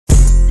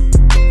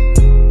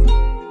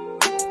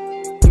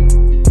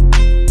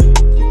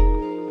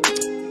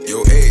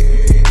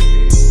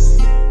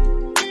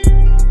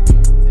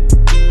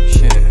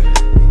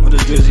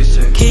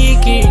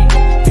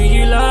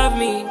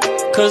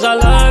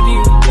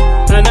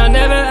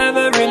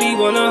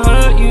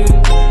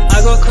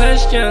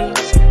questions,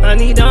 I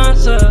need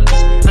answers,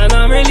 and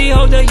I really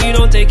hope that you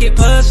don't take it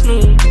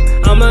personal.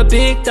 I'm a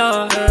big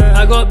dog,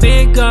 I got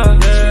big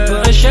guns.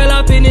 Put a shell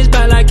up in his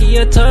back like he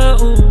a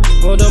turtle.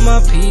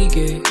 Audemars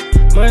Piguet,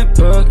 might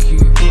Birk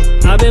you.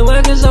 I've been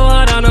working so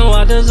hard, I know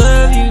I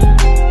deserve you.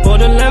 Pour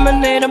the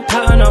lemonade and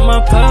pattern up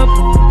my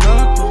purple.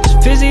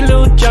 It's Fizzy,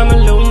 little jam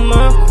and little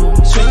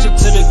Merkle. Switch it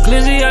to the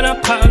glizzy and I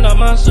pattern up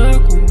my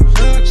circle.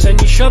 Send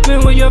you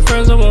shopping with your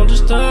friends, I won't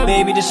disturb.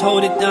 Baby, just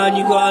hold it down,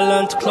 you gotta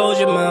learn to close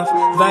your mouth.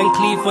 Van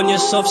Cleef on your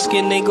soft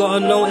skin, they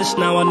gotta notice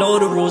now. I know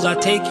the rules, I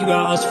take you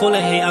out. I was full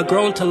of hate, I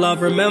grown to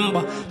love.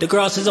 Remember, the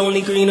grass is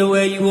only greener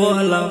where you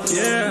water love.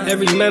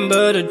 Every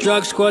member of the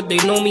drug squad, they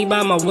know me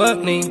by my work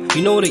name.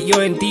 You know that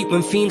you're in deep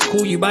when fiends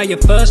call you by your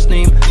first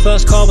name.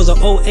 First car was a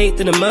 08,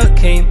 then a Merk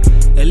came.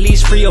 At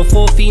least 3 or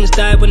 4 fiends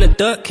died when the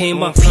dirt came.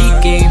 My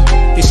peak game,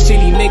 this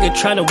silly nigga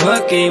tryna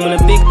work game. On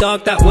a big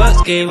dog that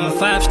works game. I'm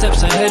 5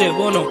 steps ahead, it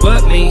wanna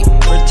work me.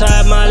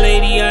 Retired my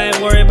lady, I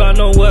ain't worried about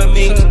no work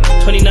me.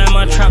 29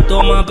 my trap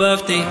door, my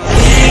birthday.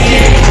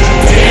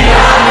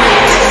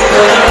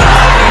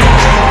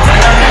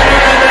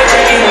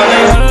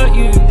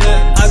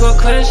 I got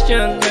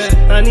questions,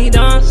 I need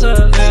answers,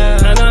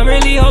 and I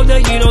really hope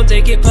that you don't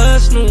take it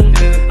personal.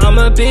 I'm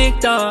a big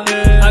dog,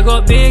 I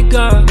got big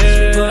guns.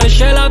 Put a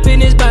shell up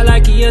in his back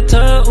like he a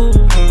turtle.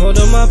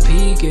 Audemars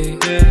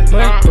Piguet,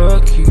 might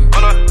Birk you.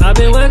 I've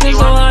been working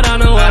so hard, I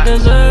know I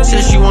deserve you.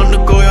 Says she want to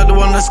go, you're the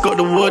one that's got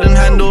the wooden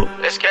handle.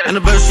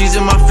 Anniversaries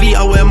in my fleet,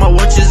 I wear my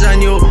watches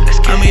annual.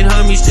 I made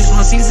Hermes 6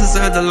 months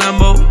inside the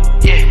Lambo.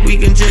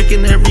 Weekend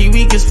checking every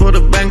week is for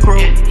the bankroll.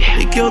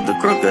 They killed the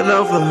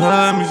crocodile for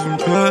Hermes and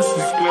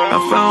purses.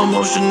 I found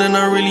motion and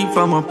I really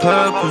found my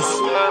purpose.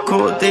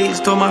 Cold days,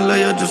 told my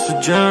lawyer just a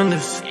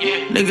journalist.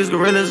 Niggas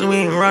gorillas and we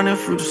ain't running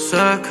through the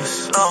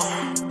circus.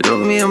 Look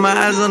me in my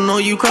eyes, I know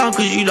you can't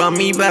cause you done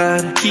me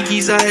bad.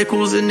 KiKi's out here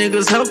causing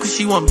niggas help cause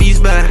she want bees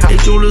back. They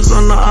jewelers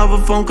on the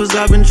other phone cause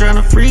I've been trying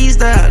to freeze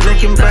that.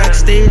 Looking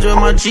backstage where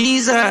my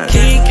G's at.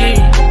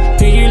 KiKi,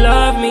 do you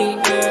love me?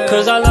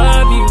 Cause I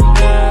love you,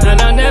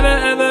 and I never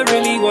ever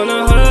really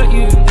wanna hurt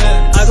you.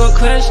 I got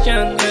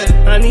questions,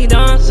 I need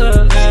answers,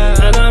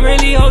 and I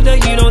really hope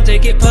that you don't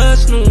take it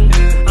personal.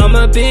 I'm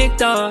a big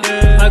dog,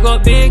 I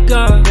got big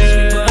guns.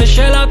 Put a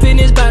shell up in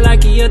his back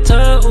like he a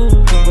turtle.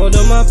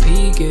 Audemars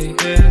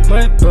Piguet,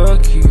 might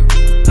Birk you.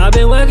 I've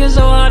been working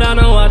so hard, I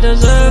know I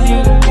deserve